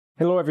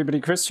Hello everybody,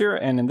 Chris here,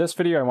 and in this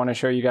video I want to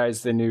show you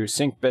guys the new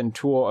sync bin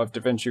tool of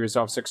DaVinci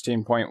Resolve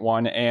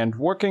 16.1 and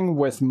working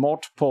with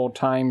multiple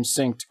time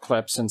synced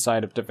clips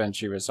inside of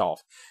DaVinci Resolve.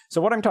 So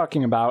what I'm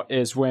talking about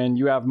is when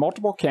you have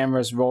multiple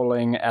cameras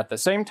rolling at the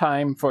same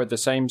time for the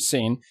same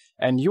scene,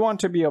 and you want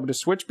to be able to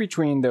switch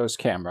between those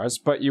cameras,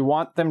 but you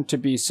want them to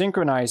be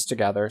synchronized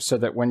together so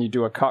that when you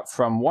do a cut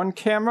from one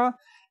camera,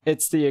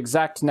 it's the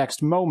exact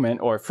next moment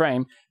or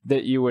frame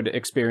that you would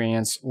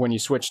experience when you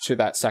switch to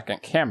that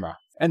second camera.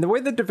 And the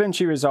way that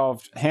DaVinci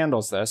Resolve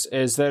handles this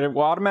is that it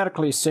will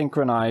automatically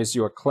synchronize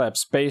your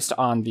clips based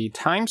on the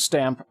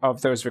timestamp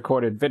of those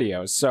recorded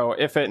videos. So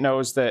if it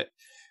knows that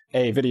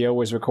a video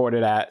was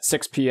recorded at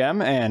 6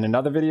 p.m. and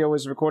another video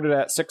was recorded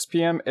at 6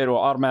 p.m., it will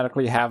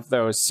automatically have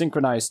those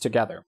synchronized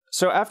together.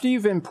 So after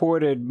you've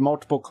imported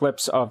multiple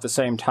clips of the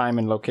same time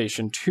and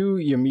location to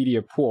your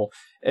media pool,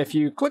 if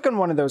you click on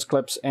one of those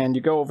clips and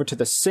you go over to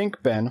the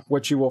sync bin,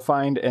 which you will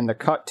find in the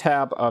cut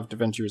tab of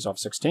DaVinci Resolve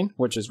 16,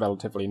 which is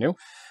relatively new,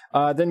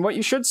 then what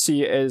you should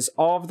see is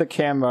all of the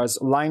cameras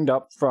lined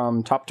up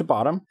from top to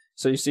bottom.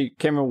 So you see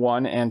camera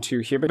 1 and 2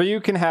 here, but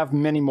you can have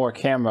many more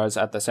cameras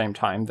at the same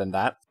time than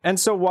that. And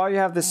so while you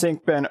have the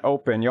sync bin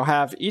open, you'll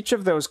have each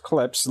of those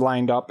clips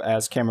lined up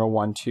as camera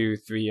 1, 2,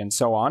 3, and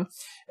so on.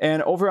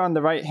 And over on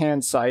the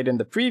right-hand side in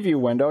the preview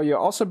window, you'll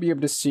also be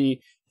able to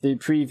see the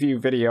preview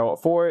video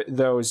for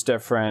those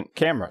different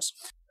cameras.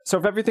 So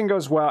if everything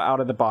goes well out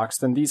of the box,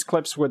 then these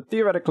clips would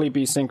theoretically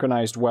be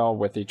synchronized well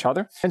with each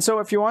other. And so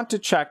if you want to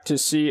check to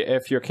see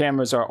if your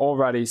cameras are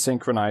already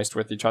synchronized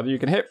with each other, you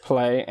can hit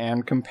play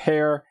and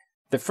compare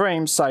the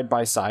frames side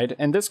by side.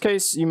 In this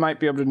case, you might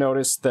be able to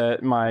notice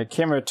that my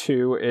camera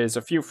 2 is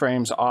a few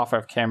frames off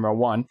of camera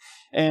 1,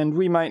 and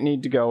we might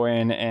need to go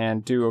in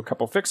and do a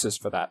couple fixes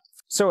for that.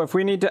 So if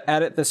we need to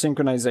edit the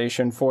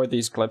synchronization for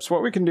these clips,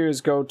 what we can do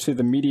is go to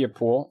the media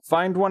pool,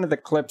 find one of the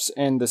clips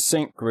in the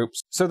sync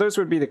groups. So those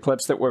would be the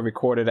clips that were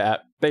recorded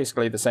at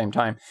basically the same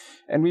time.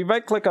 And we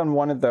right click on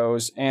one of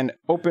those and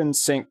open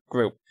sync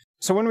group.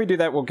 So when we do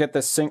that, we'll get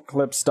the sync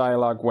clips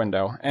dialog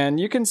window. And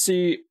you can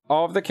see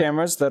all of the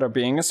cameras that are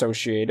being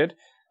associated.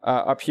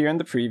 Up here in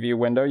the preview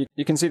window,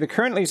 you can see the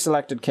currently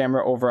selected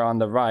camera over on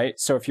the right.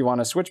 So if you want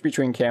to switch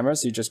between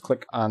cameras, you just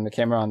click on the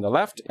camera on the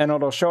left and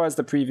it'll show us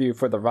the preview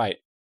for the right.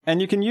 And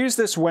you can use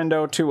this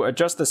window to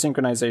adjust the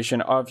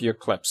synchronization of your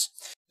clips.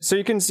 So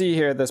you can see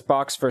here this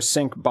box for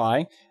sync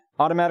by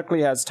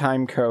automatically has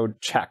time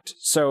code checked.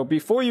 So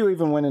before you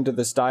even went into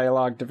this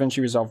dialog,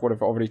 DaVinci Resolve would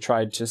have already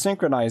tried to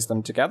synchronize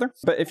them together.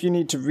 But if you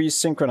need to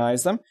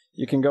resynchronize them,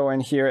 you can go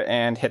in here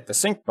and hit the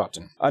sync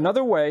button.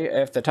 Another way,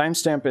 if the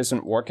timestamp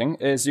isn't working,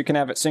 is you can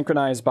have it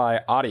synchronized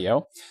by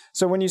audio.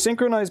 So when you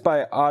synchronize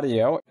by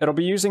audio, it'll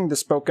be using the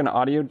spoken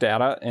audio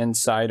data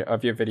inside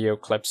of your video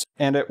clips,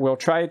 and it will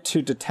try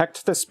to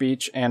detect the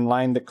speech and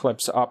line the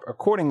clips up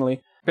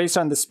accordingly based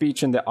on the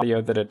speech and the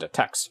audio that it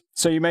detects.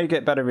 So you may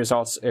get better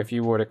results if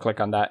you were to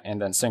click on that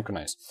and then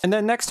synchronize. And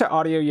then next to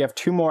audio, you have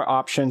two more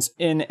options,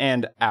 in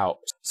and out.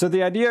 So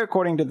the idea,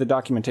 according to the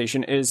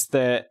documentation, is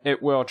that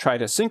it will try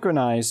to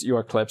synchronize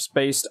your clips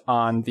based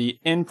on the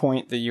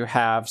endpoint that you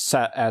have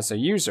set as a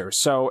user.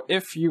 So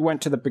if you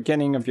went to the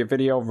beginning of your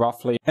video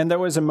roughly, and there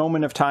was a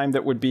moment of time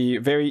that would be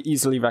very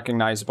easily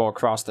recognizable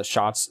across the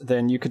shots,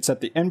 then you could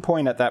set the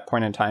endpoint at that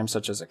point in time,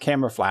 such as a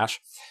camera flash,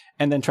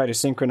 and then try to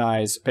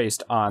synchronize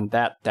based on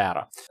that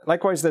data.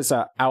 Likewise, there's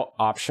an out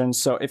option.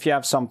 So if you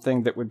have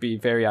something that would be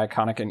very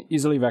iconic and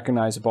easily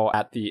recognizable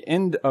at the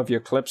end of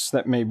your clips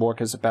that may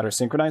work as a better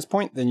synchronized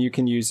point, then you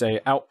can use a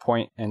out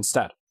point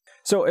instead.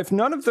 So if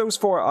none of those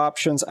four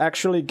options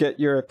actually get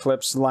your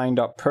clips lined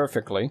up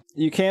perfectly,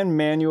 you can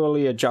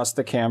manually adjust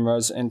the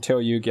cameras until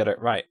you get it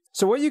right.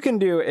 So what you can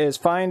do is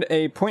find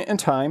a point in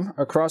time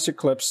across your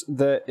clips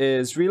that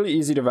is really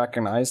easy to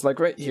recognize. Like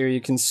right here, you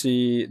can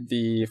see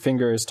the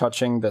finger is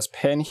touching this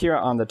pen here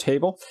on the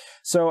table.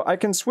 So I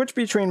can switch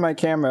between my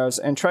cameras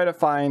and try to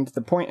find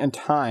the point in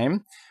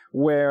time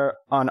where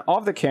on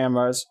all the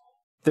cameras,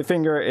 the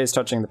finger is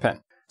touching the pen.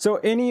 So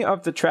any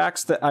of the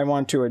tracks that I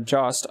want to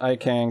adjust, I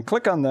can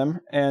click on them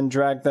and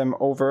drag them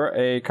over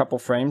a couple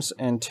frames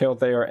until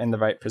they are in the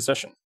right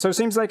position. So it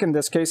seems like in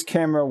this case,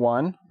 camera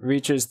 1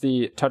 reaches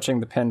the touching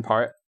the pen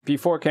part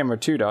before camera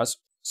 2 does.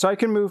 So I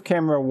can move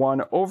camera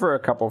 1 over a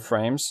couple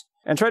frames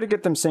and try to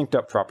get them synced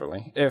up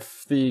properly.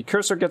 If the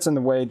cursor gets in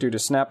the way due to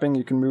snapping,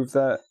 you can move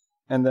that,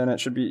 and then it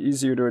should be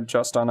easier to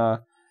adjust on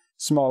a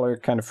smaller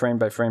kind of frame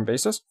by frame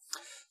basis.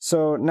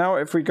 So now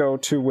if we go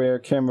to where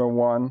camera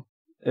 1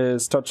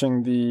 is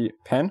touching the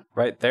pen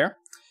right there,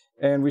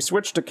 and we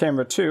switch to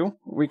camera 2,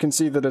 we can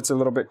see that it's a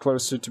little bit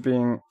closer to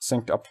being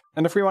synced up.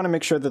 And if we want to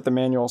make sure that the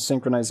manual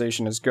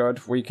synchronization is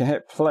good, we can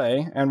hit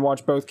play and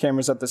watch both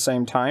cameras at the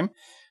same time,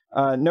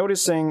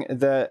 noticing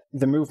that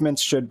the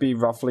movements should be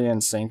roughly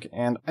in sync,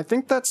 and I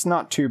think that's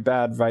not too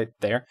bad right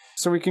there.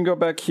 So we can go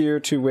back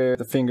here to where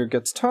the finger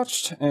gets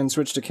touched and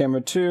switch to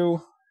camera 2,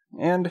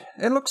 and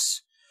it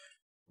looks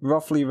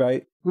roughly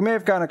right. We may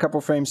have gone a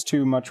couple frames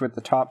too much with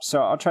the top,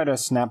 so I'll try to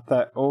snap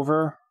that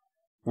over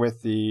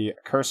with the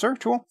cursor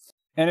tool.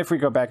 And if we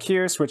go back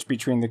here, switch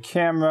between the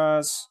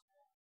cameras,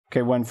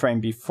 Okay, 1 frame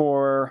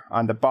before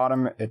on the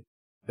bottom,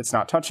 it's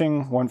not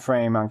touching. 1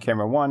 frame on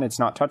camera 1, it's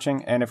not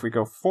touching. And if we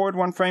go forward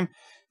 1 frame,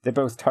 they're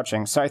both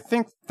touching. So I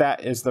think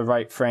that is the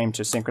right frame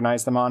to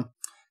synchronize them on.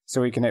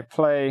 So we can hit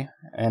play,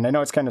 and I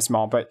know it's kind of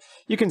small, but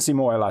you can see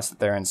more or less that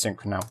they're in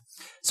sync now.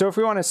 So if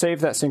we want to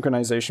save that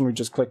synchronization, we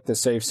just click the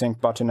Save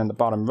Sync button in the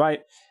bottom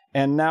right.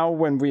 And now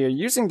when we are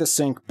using the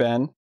sync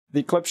bin,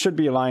 the clips should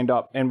be lined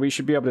up, and we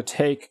should be able to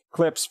take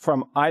clips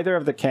from either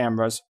of the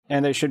cameras,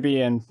 and they should be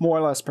in more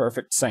or less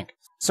perfect sync.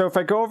 So if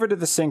I go over to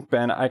the sync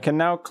bin, I can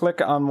now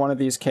click on one of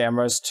these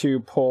cameras to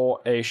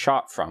pull a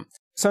shot from.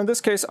 So in this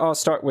case, I'll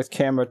start with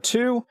camera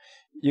 2.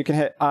 You can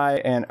hit I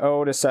and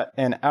O to set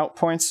in out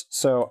points.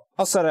 So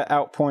I'll set an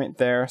out point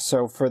there.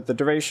 So for the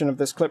duration of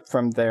this clip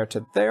from there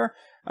to there,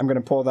 I'm going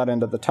to pull that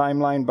into the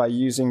timeline by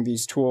using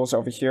these tools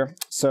over here.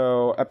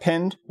 So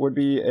append would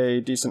be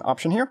a decent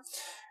option here.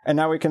 And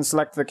now we can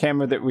select the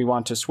camera that we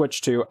want to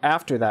switch to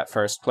after that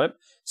first clip.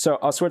 So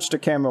I'll switch to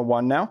camera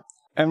 1 now.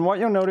 And what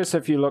you'll notice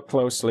if you look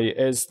closely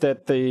is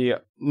that the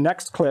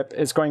next clip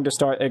is going to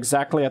start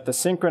exactly at the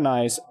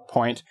synchronize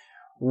point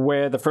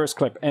where the first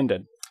clip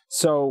ended.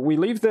 So we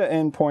leave the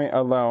end point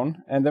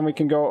alone, and then we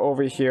can go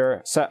over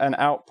here, set an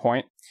out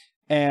point,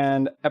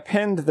 and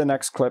append the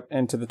next clip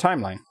into the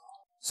timeline.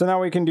 So now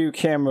we can do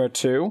camera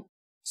 2,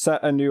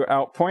 set a new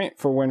out point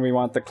for when we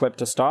want the clip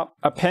to stop,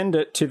 append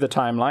it to the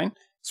timeline,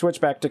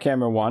 switch back to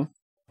camera 1,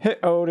 hit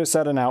O to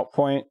set an out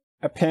point,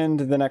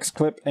 append the next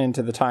clip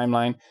into the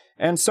timeline,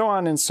 and so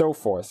on and so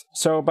forth.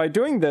 So by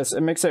doing this,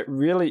 it makes it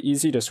really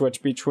easy to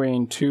switch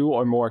between 2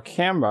 or more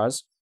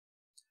cameras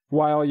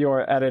while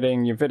you're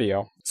editing your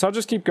video. So I'll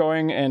just keep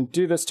going and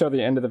do this till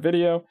the end of the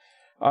video,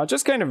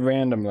 just kind of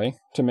randomly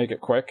to make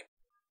it quick.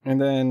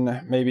 And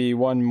then maybe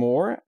one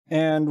more,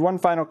 and one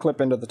final clip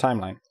into the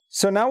timeline.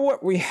 So now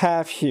what we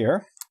have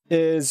here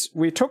is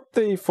we took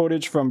the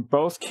footage from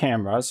both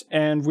cameras,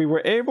 and we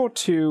were able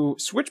to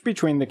switch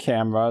between the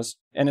cameras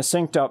in a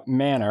synced up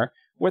manner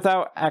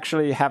without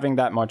actually having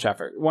that much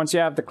effort. Once you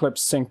have the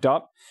clips synced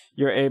up,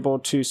 you're able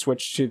to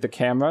switch to the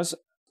cameras.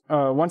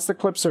 Once the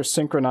clips are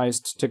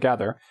synchronized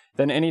together,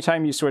 then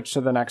anytime you switch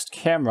to the next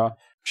camera,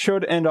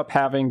 should end up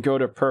having go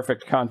to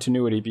perfect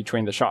continuity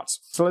between the shots.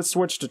 So let's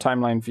switch to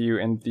timeline view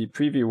in the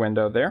preview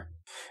window there.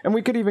 And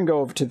we could even go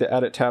over to the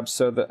edit tab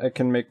so that I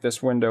can make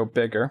this window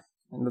bigger.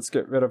 And let's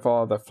get rid of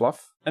all the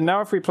fluff. And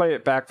now if we play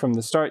it back from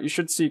the start, you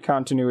should see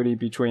continuity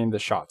between the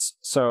shots.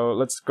 So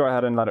let's go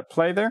ahead and let it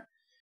play there.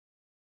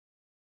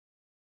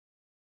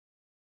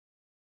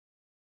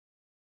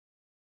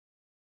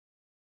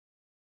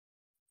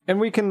 And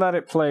we can let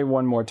it play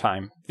one more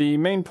time. The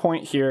main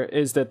point here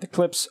is that the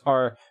clips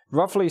are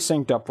roughly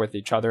synced up with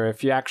each other.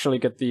 If you actually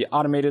get the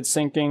automated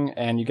syncing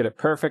and you get it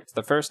perfect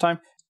the first time,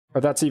 or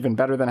that's even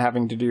better than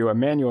having to do a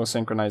manual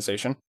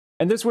synchronization.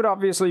 And this would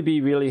obviously be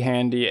really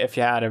handy if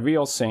you had a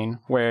real scene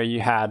where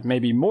you had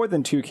maybe more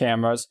than 2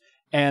 cameras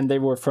and they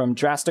were from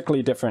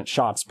drastically different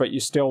shots, but you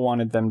still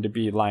wanted them to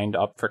be lined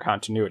up for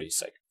continuity's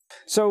sake.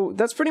 So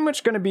that's pretty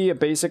much going to be a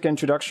basic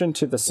introduction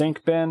to the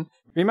sync bin.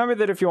 Remember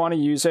that if you want to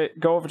use it,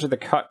 go over to the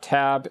Cut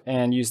tab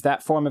and use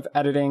that form of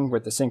editing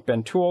with the sync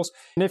bin tools.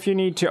 And if you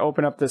need to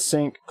open up the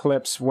sync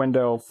clips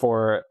window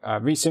for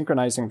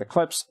resynchronizing the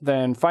clips,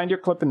 then find your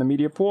clip in the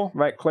media pool,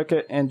 right click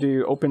it and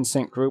do Open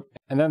Sync Group.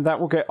 And then that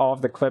will get all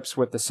of the clips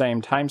with the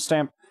same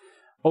timestamp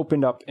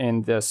opened up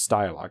in this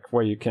dialog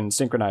where you can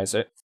synchronize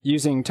it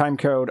using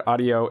timecode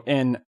audio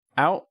in,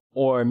 out,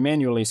 or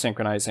manually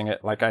synchronizing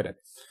it like I did.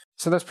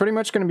 So that's pretty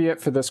much going to be it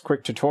for this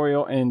quick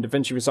tutorial in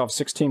DaVinci Resolve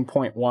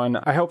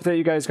 16.1. I hope that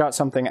you guys got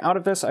something out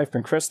of this. I've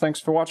been Chris, thanks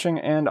for watching,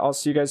 and I'll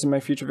see you guys in my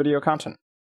future video content.